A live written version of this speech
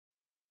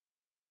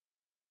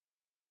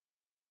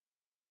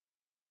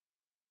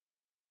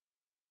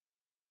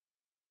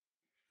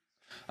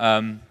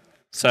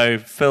So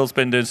Phil's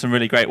been doing some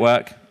really great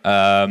work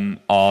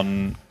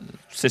on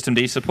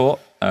systemd support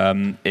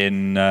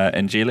in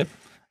GLib,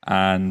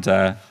 and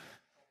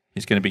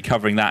he's going to be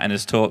covering that in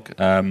his talk.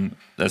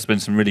 There's been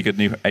some really good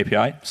new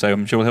API, so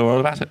I'm sure we'll hear all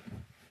about it.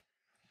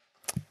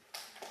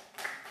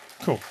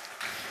 Cool.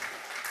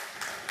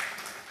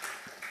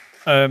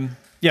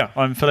 Yeah,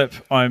 I'm Philip.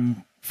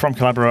 I'm from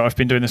Collabora. I've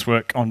been doing this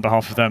work on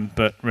behalf of them,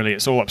 but really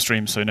it's all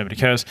upstream, so nobody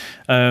cares.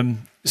 I've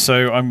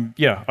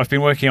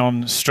been working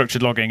on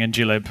structured logging in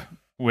GLib,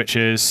 which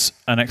is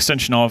an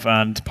extension of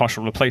and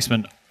partial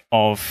replacement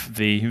of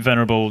the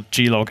venerable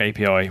glog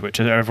API, which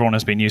everyone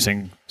has been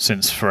using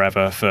since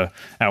forever for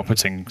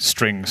outputting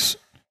strings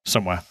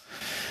somewhere.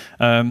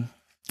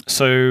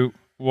 So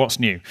what's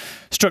new?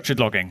 Structured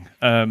logging.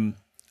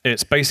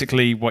 It's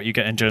basically what you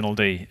get in journald.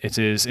 It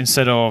is,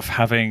 instead of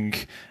having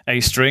a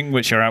string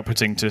which you're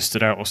outputting to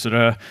studout or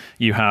stdir,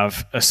 you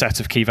have a set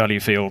of key value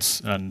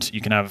fields, and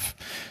you can have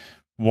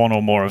one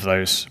or more of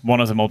those. One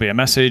of them will be a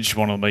message,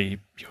 one will be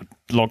your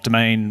log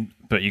domain,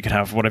 but you can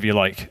have whatever you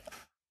like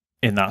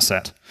in that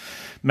set.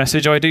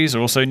 Message IDs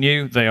are also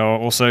new. They are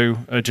also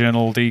a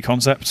journald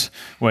concept,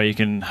 where you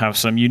can have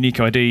some unique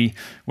ID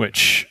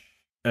which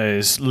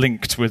is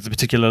linked with the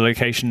particular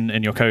location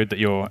in your code that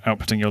you're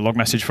outputting your log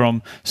message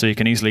from, so you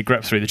can easily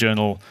grep through the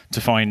journal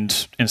to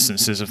find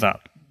instances of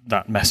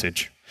that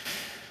message.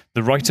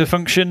 The writer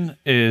function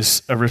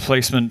is a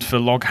replacement for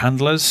log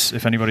handlers,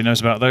 if anybody knows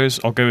about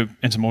those. I'll go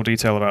into more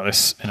detail about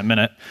this in a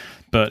minute,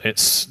 but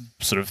it's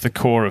sort of the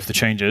core of the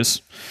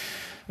changes.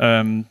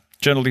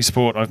 Journald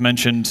support, I've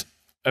mentioned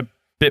a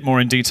bit more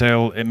in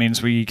detail. It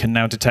means we can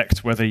now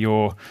detect whether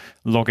you're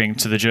logging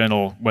to the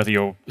journal, whether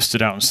your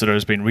studout and stdir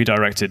has been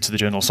redirected to the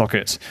journal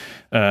socket,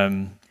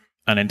 and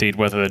indeed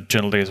whether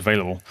journald is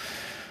available.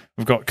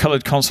 We've got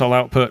colored console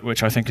output,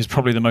 which I think is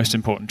probably the most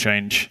important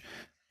change.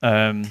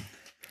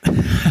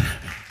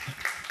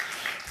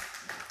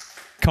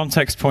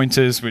 Context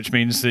pointers, which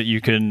means that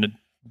you can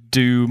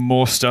do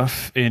more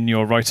stuff in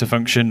your writer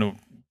function,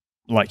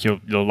 like your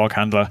log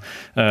handler,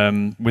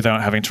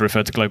 without having to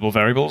refer to global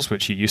variables,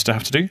 which you used to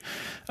have to do.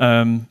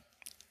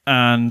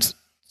 And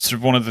sort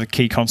of one of the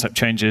key concept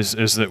changes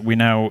is that we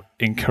now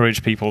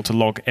encourage people to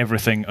log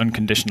everything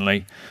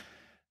unconditionally,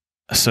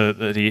 so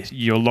that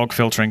your log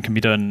filtering can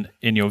be done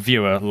in your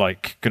viewer,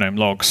 like GNOME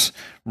logs,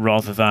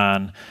 rather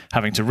than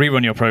having to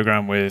rerun your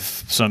program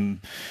with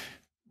some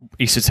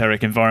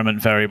esoteric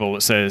environment variable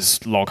that says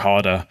log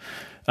harder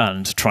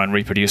and try and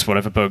reproduce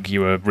whatever bug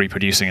you were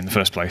reproducing in the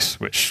first place,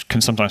 which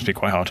can sometimes be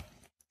quite hard.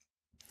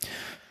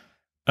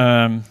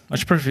 I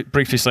should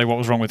briefly say what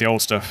was wrong with the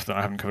old stuff that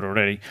I haven't covered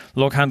already.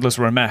 Log handlers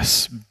were a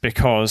mess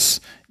because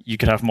you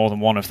could have more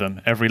than one of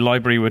them. Every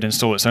library would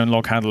install its own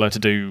log handler to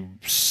do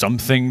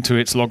something to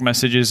its log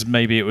messages.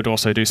 Maybe it would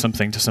also do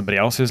something to somebody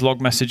else's log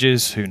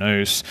messages. Who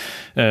knows?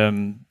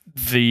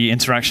 The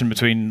interaction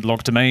between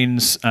log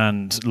domains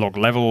and log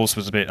levels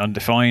was a bit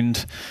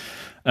undefined.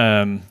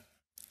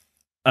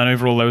 And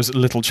overall, there was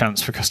little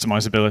chance for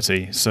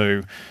customizability.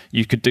 So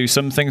you could do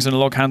some things in a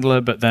log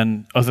handler, but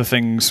then other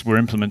things were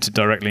implemented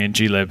directly in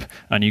GLib,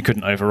 and you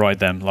couldn't override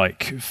them,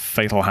 like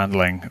fatal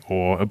handling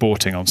or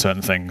aborting on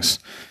certain things.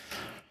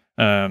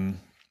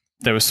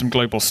 There was some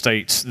global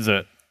state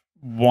that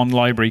one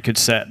library could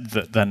set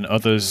that then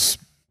others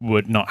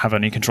would not have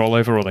any control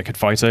over, or they could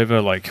fight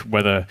over, like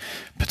whether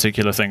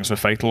particular things were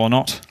fatal or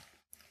not.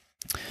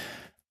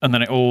 And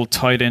then it all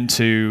tied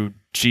into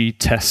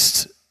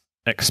gtest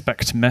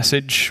expect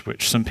message,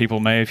 which some people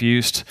may have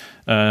used,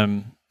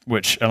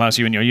 which allows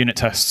you in your unit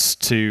tests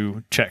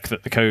to check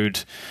that the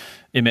code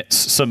emits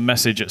some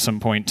message at some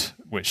point,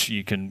 which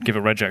you can give a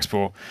regex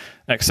for,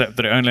 except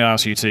that it only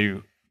allows you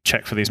to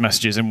check for these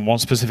messages in one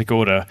specific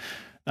order,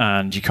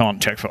 and you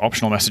can't check for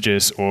optional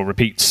messages or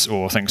repeats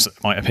or things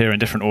that might appear in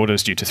different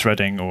orders due to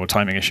threading or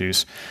timing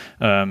issues,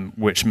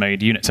 which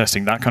made unit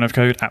testing that kind of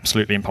code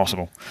absolutely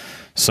impossible.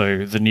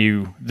 So the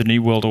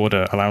new world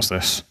order allows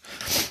this,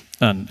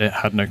 and it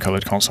had no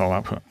colored console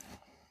output.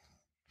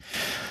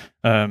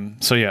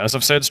 So yeah, as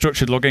I've said,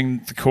 structured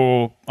logging, the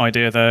core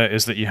idea there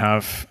is that you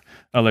have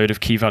a load of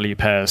key value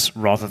pairs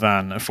rather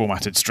than a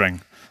formatted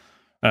string.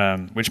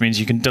 Which means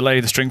you can delay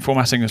the string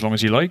formatting as long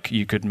as you like.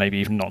 You could maybe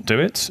even not do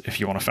it if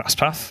you want a fast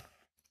path.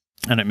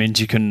 And it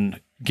means you can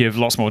give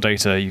lots more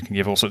data. You can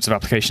give all sorts of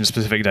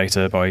application-specific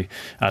data by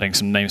adding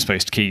some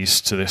namespaced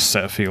keys to this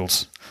set of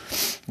fields,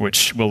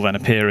 which will then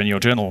appear in your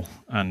journal,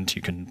 and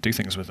you can do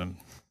things with them.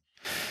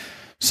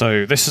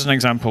 So this is an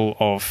example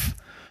of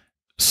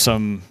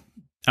some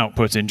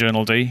output in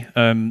journald.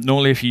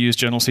 Normally, if you use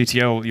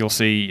journalctl, you'll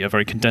see a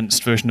very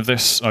condensed version of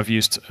this. I've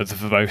used the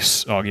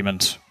verbose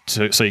argument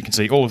so you can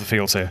see all of the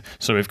fields here.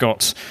 So we've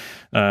got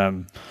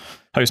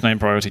hostname,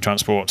 priority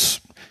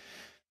transports.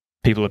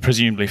 People are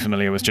presumably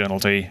familiar with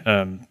journald,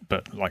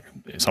 but like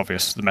it's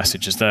obvious the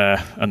message is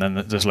there, and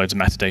then there's loads of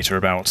metadata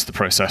about the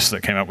process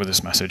that came up with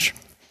this message.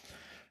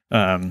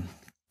 The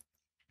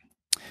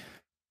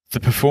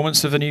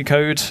performance of the new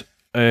code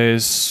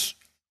is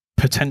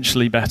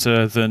potentially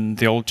better than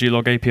the old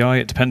glog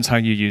API. It depends how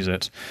you use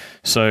it.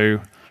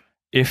 So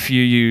If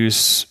you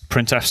use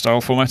printf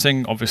style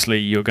formatting, obviously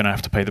you're going to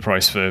have to pay the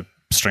price for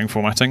string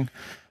formatting.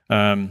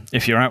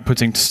 If you're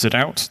outputting to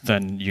stdout,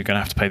 then you're going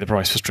to have to pay the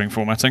price for string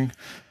formatting.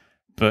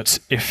 But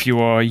if you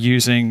are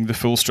using the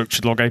full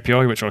structured log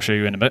API, which I'll show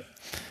you in a bit,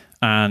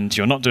 and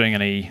you're not doing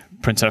any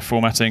printf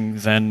formatting,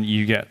 then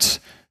you get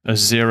a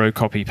 0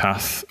 copy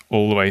path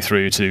all the way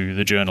through to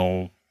the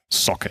journal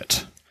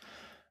socket.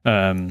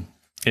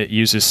 It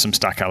uses some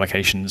stack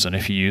allocations, and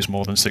if you use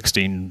more than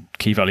 16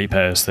 key value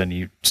pairs, then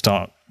you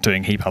start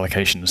doing heap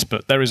allocations.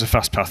 But there is a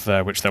fast path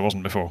there, which there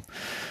wasn't before.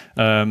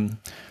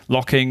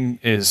 Locking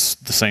is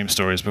the same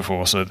story as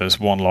before, so there's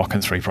 1 lock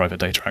and 3 private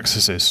data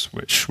accesses,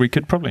 which we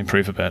could probably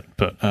improve a bit,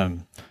 but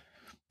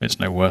it's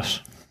no worse.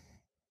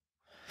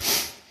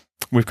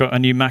 We've got a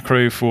new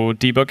macro for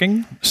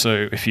debugging,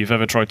 so if you've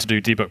ever tried to do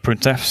debug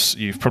printfs,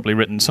 you've probably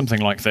written something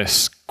like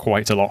this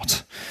quite a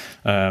lot,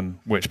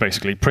 which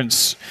basically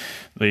prints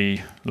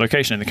the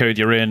location in the code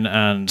you're in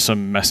and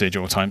some message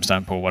or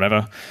timestamp or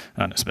whatever,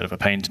 and it's a bit of a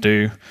pain to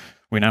do.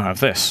 We now have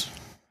this.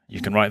 You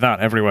can write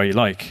that everywhere you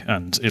like,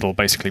 and it'll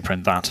basically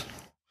print that.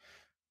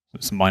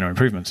 It's a minor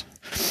improvement.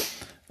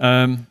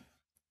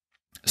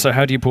 So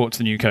how do you port to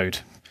the new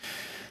code?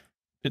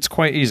 It's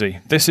quite easy.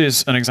 This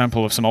is an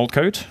example of some old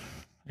code,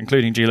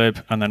 including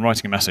glib, and then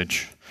writing a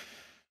message.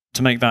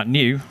 To make that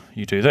new,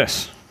 you do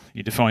this.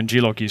 You define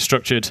glog use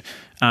structured,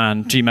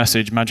 and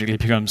gmessage magically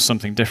becomes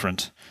something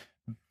different,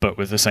 but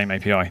with the same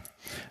API.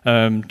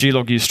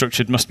 Glog use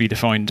structured must be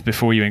defined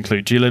before you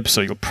include glib,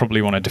 so you'll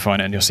probably want to define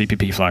it in your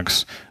CPP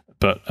flags.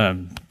 But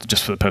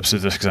just for the purpose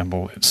of this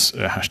example, it's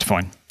a hash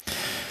define.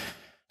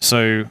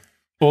 So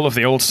all of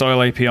the old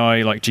style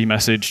API, like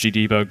gmessage,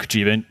 gdebug,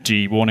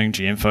 gwarning,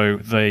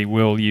 ginfo, they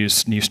will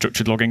use new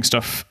structured logging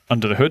stuff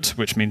under the hood,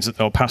 which means that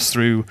they'll pass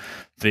through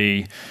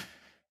the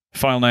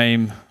file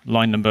name,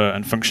 line number,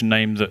 and function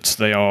name that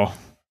they are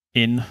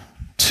in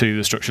to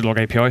the structured log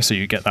API, so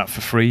you get that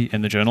for free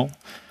in the journal.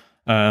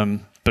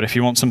 But if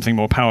you want something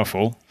more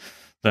powerful,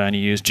 then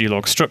you use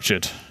glog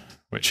structured,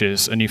 which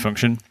is a new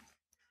function.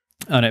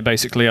 And it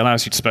basically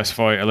allows you to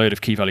specify a load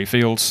of key value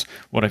fields,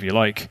 whatever you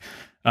like,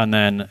 and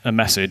then a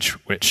message,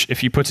 which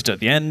if you put it at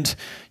the end,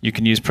 you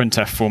can use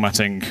printf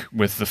formatting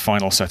with the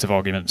final set of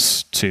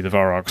arguments to the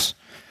varargs.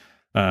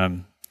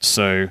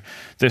 So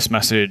this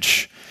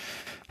message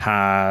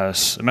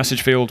has a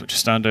message field, which is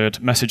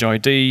standard, message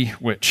ID,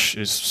 which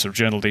is sort of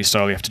journal D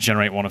style. You have to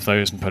generate one of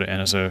those and put it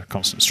in as a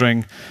constant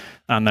string.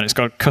 And then it's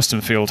got a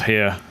custom field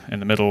here in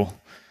the middle,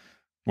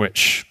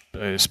 which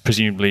is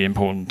presumably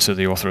important to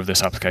the author of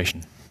this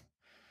application.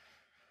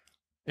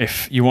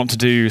 If you want to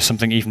do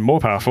something even more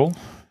powerful,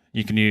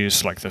 you can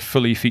use like the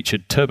fully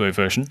featured turbo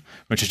version,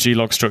 which is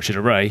glog structured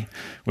array,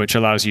 which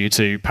allows you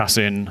to pass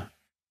in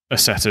a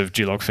set of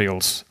glog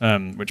fields,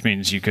 which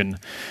means you can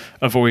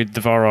avoid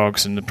the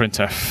varargs and the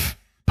printf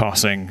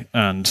parsing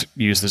and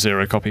use the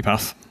 0 copy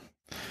path.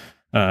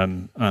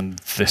 And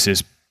this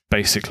is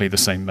basically the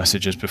same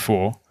message as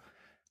before.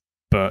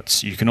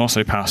 But you can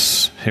also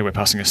pass, here we're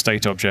passing a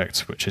state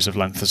object, which is of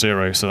length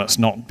 0, so that's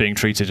not being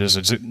treated as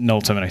a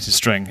null terminated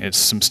string. It's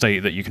some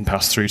state that you can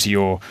pass through to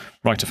your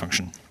writer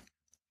function.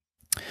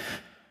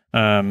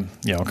 Yeah,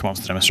 I'll come on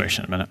to the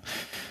demonstration in a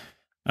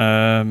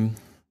minute.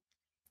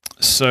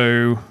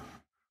 So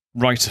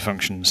writer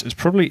functions. It's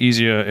probably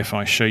easier if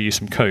I show you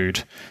some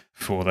code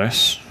for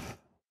this.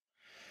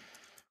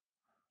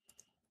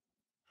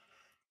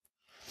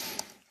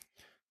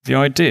 The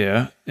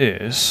idea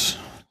is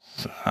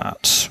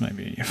that,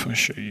 maybe if I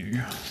show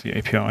you the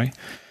API,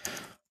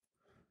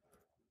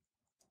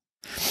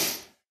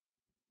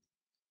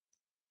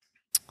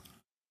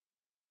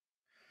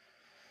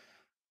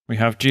 we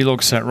have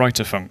glog set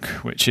writer func,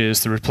 which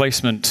is the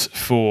replacement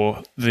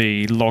for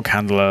the log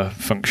handler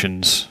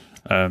functions,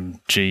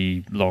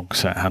 glog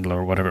set handler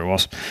or whatever it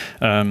was.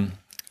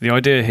 The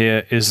idea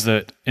here is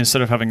that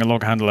instead of having a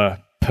log handler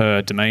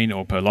per domain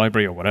or per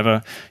library or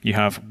whatever, you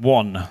have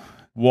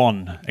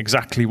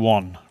exactly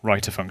one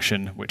writer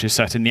function, which is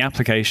set in the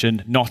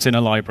application, not in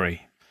a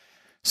library.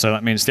 So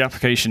that means the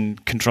application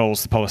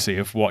controls the policy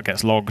of what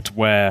gets logged,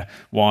 where,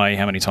 why,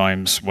 how many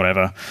times,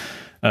 whatever,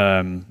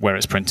 where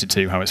it's printed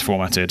to, how it's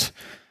formatted,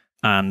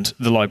 and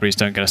the libraries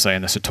don't get a say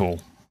in this at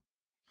all.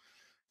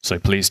 So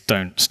please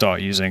don't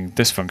start using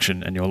this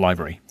function in your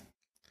library.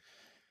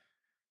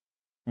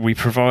 We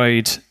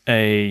provide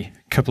a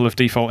couple of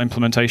default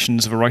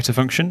implementations of a writer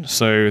function.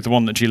 So the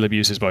one that glib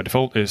uses by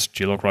default is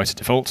glog writer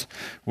default,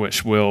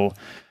 which will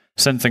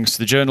send things to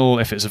the journal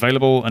if it's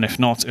available, and if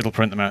not, it'll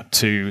print them out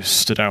to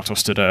stdout or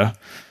stdir.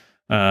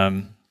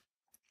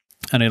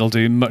 And it'll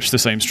do much the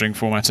same string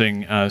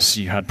formatting as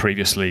you had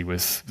previously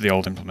with the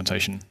old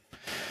implementation.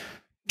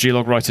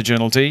 Glog writer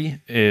journal D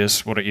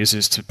is what it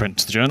uses to print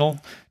to the journal.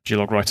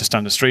 Glog writer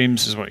standard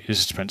streams is what it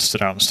uses to print to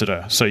stdout and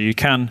stdir. So you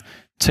can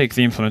take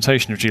the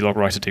implementation of glog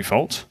writer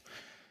default,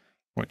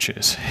 which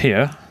is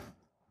here,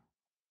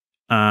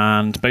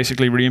 and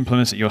basically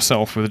re-implement it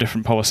yourself with a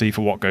different policy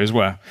for what goes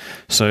where.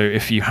 So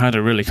if you had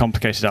a really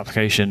complicated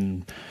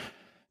application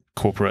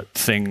corporate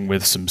thing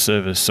with some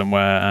servers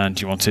somewhere, and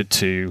you wanted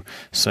to,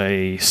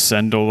 say,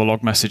 send all the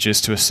log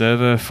messages to a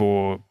server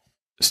for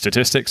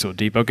statistics or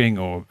debugging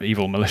or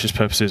evil malicious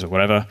purposes or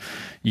whatever,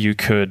 you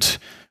could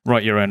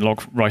write your own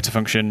log writer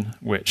function,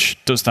 which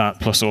does that,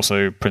 plus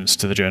also prints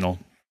to the journal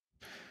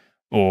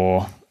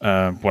or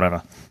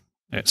whatever.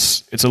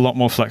 It's a lot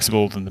more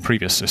flexible than the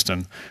previous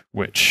system,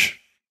 which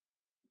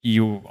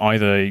you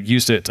either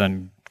used it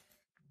and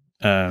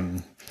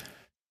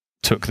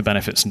took the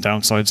benefits and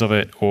downsides of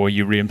it, or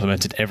you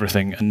re-implemented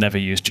everything and never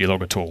used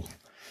glog at all.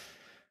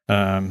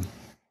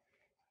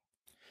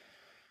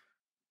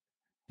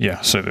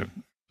 Yeah, so the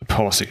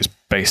policy is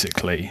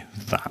basically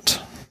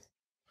that.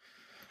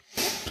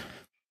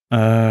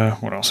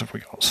 What else have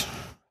we got?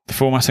 The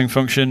formatting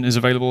function is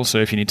available, so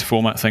if you need to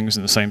format things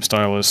in the same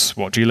style as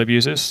what GLib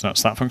uses,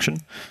 that's that function.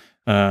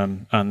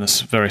 And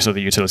there's various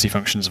other utility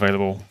functions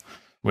available,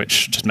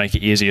 which just make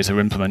it easier to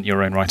implement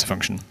your own writer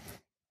function.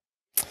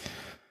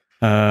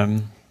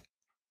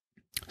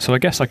 So I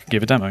guess I could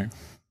give a demo.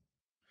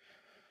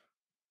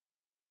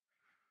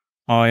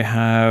 I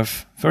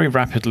have very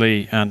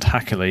rapidly and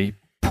hackily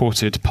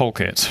ported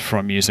Polkit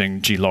from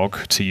using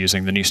glog to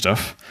using the new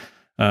stuff.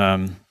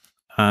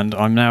 And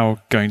I'm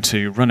now going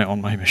to run it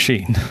on my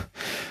machine,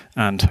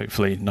 and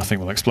hopefully nothing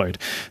will explode.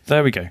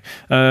 There we go.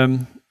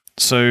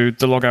 So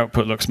the log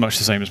output looks much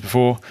the same as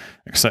before,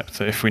 except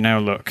that if we now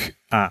look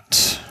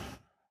at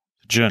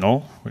the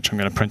journal, which I'm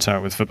going to print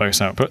out with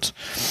verbose output,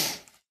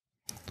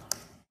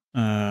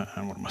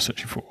 and what am I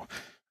searching for?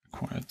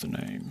 Acquired the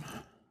name.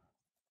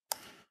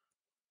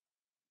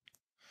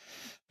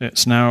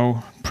 It's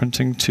now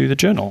printing to the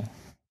journal.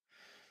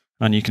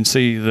 And you can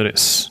see that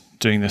it's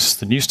doing this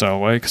the new style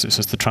way, because it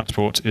says the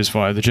transport is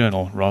via the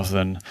journal rather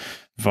than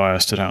via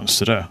stood out and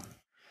std.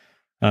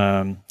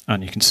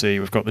 And you can see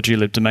we've got the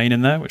glib domain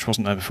in there, which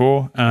wasn't there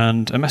before,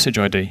 and a message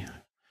ID,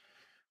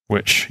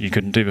 which you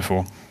couldn't do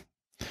before.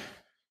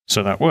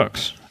 So that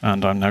works.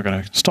 And I'm now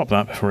going to stop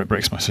that before it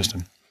breaks my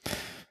system.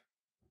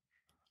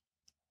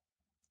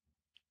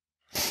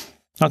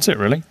 That's it,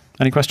 really.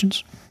 Any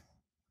questions?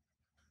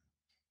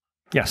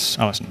 Yes,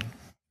 Alison.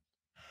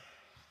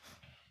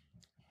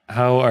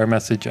 How are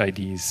message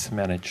IDs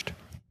managed?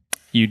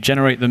 You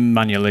generate them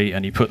manually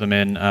and you put them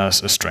in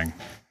as a string.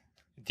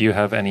 Do you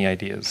have any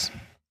ideas?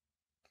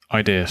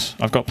 Ideas.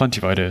 I've got plenty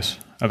of ideas.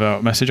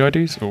 About message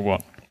IDs or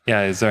what?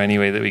 Yeah, is there any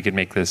way that we could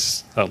make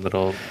this a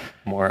little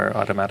more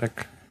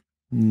automatic?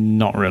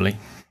 Not really.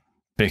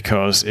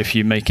 Because if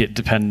you make it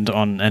depend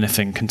on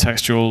anything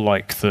contextual,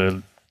 like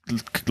the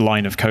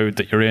line of code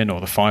that you're in, or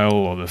the file,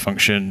 or the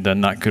function,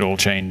 then that could all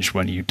change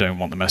when you don't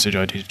want the message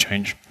ID to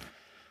change.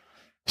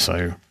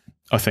 So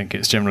I think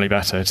it's generally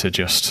better to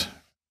just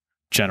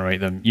generate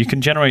them. You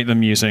can generate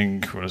them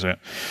using, what is it?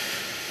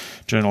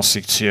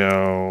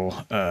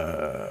 journalctl.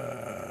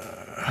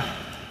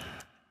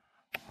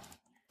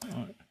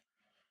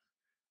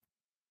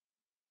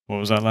 What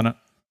was that, Leonard?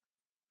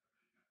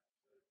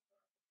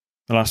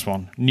 The last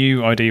one.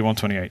 New ID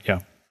 128, yeah.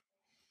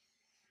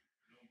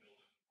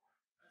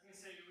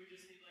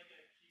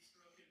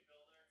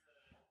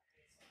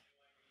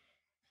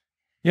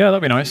 Yeah,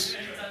 that'd be nice.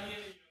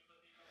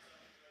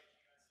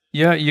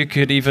 Yeah, you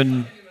could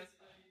even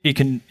do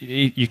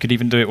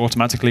it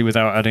automatically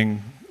without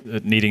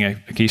needing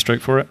a keystroke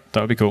for it.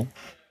 That would be cool.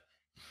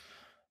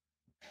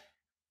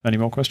 Any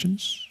more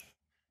questions?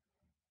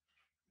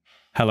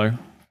 Hello.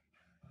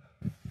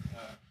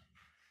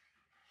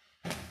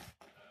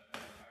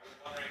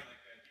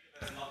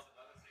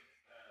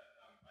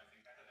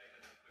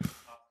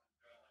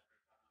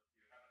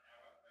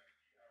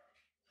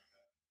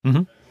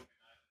 Mm-hmm.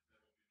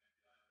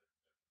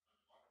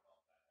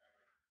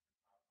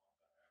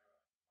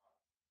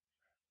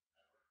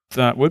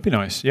 That would be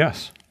nice,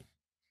 yes.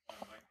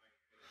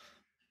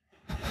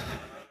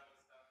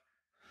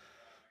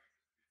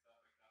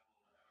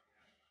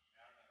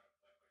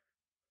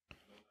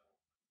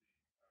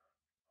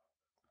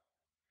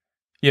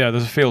 Yeah,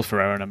 there's a field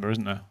for error number,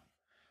 isn't there?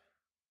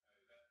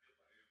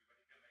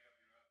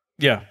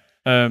 Yeah.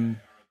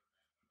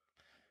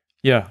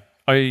 Yeah,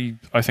 I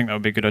think that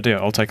would be a good idea.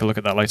 I'll take a look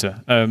at that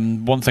later.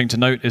 One thing to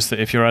note is that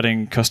if you're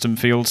adding custom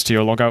fields to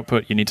your log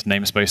output, you need to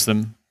namespace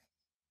them,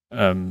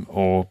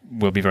 or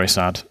we'll be very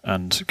sad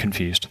and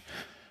confused.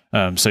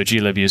 So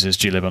GLib uses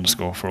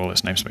glib_ for all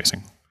its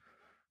namespacing.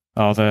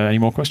 Are there any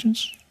more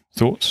questions,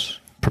 thoughts,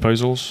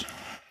 proposals?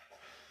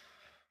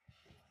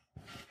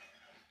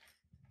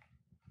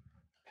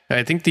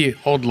 I think the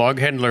old log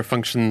handler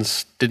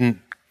functions didn't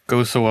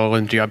go so well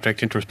in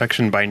object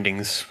introspection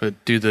bindings, but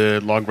do the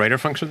log writer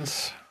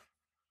functions?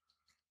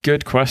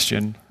 Good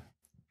question.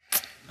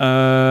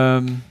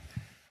 Probably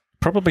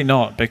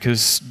not,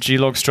 because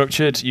glog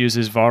structured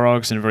uses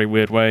varargs in a very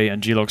weird way,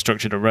 and glog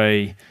structured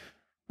array,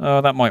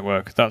 that might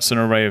work. That's an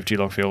array of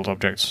glog field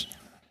objects,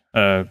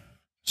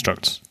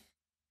 structs.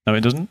 No,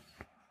 it doesn't?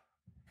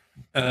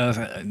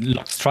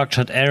 Log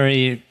structured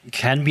array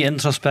can be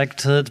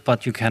introspected,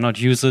 but you cannot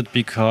use it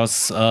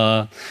because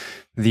the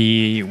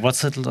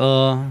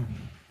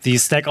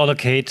stack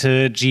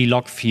allocated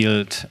glog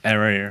field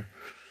array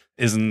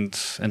isn't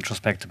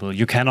introspectable.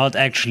 You cannot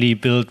actually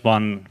build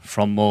one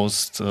from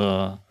most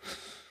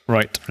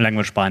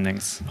language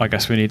bindings. I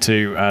guess we need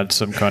to add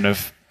some kind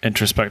of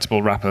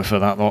introspectable wrapper for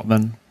that lot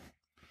then.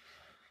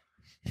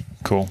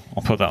 Cool.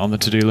 I'll put that on the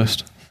to-do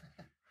list.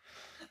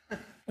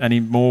 Any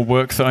more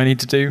work that I need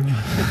to do?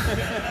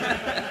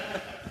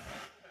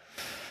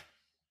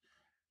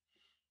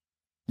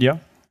 Yeah?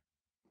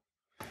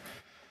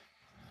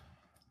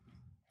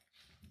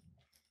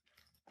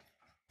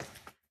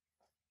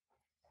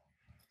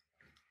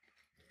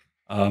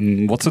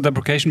 What's the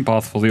deprecation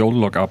path for the old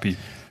log API?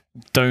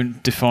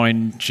 Don't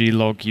define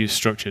glog use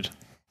structured.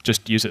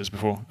 Just use it as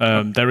before.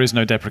 There is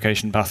no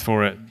deprecation path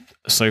for it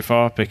so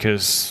far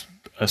because,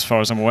 as far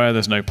as I'm aware,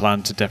 there's no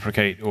plan to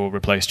deprecate or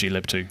replace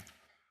glib 2.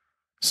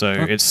 So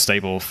it's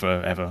stable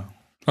forever.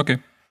 Okay.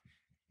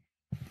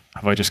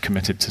 Have I just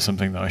committed to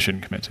something that I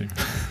shouldn't commit to?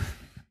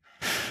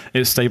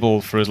 It's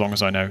stable for as long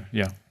as I know,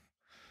 yeah.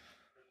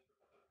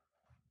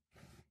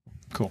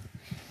 Cool.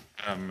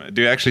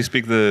 Do you actually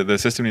speak the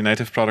systemd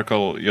native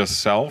protocol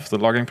yourself, the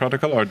logging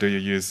protocol, or do you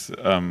use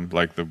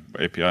like the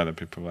API that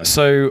we provide?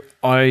 So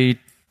I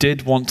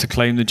did want to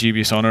claim the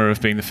dubious honor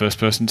of being the first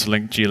person to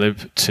link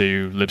glib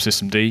to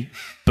libsystemd,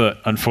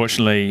 but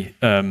unfortunately,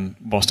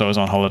 whilst I was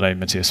on holiday,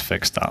 Matthias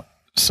fixed that.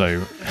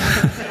 So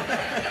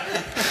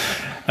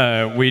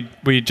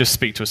we just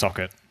speak to a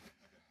socket.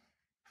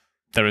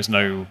 There is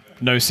no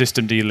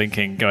systemd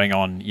linking going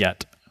on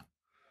yet.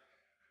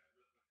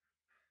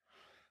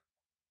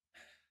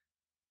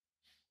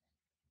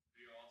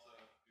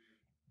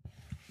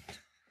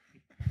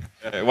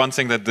 One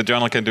thing that the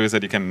journal can do is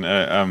that you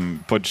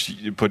can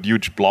put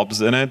huge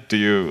blobs in it. Do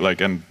you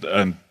like and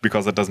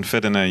because it doesn't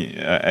fit in a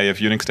AF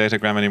Unix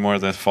datagram anymore,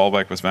 there's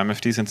fallback with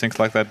memfts and things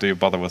like that. Do you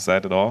bother with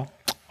that at all?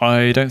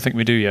 I don't think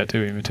we do yet,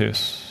 do we,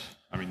 Matthias?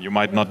 I mean, you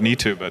might not need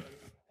to, but.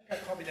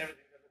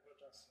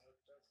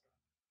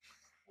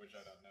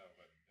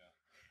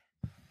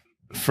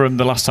 From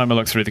the last time I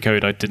looked through the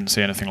code, I didn't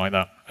see anything like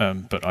that,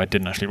 but I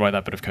didn't actually write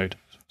that bit of code.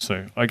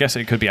 So I guess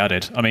it could be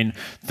added. I mean,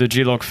 the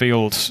glog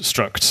field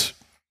struct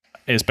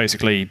is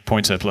basically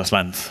pointer plus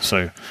length,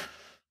 so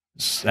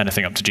it's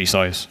anything up to G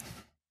size.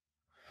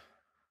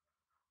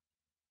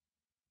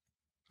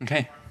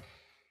 Okay.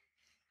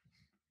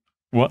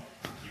 What?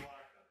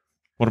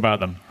 What about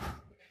them?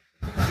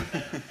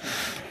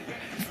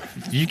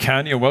 You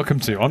can, you're welcome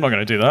to. I'm not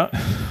going to do that.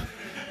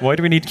 Why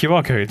do we need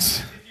QR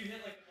codes?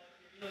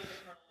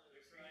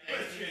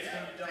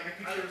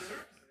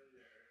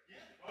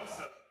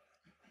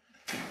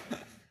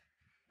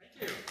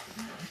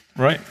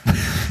 Right.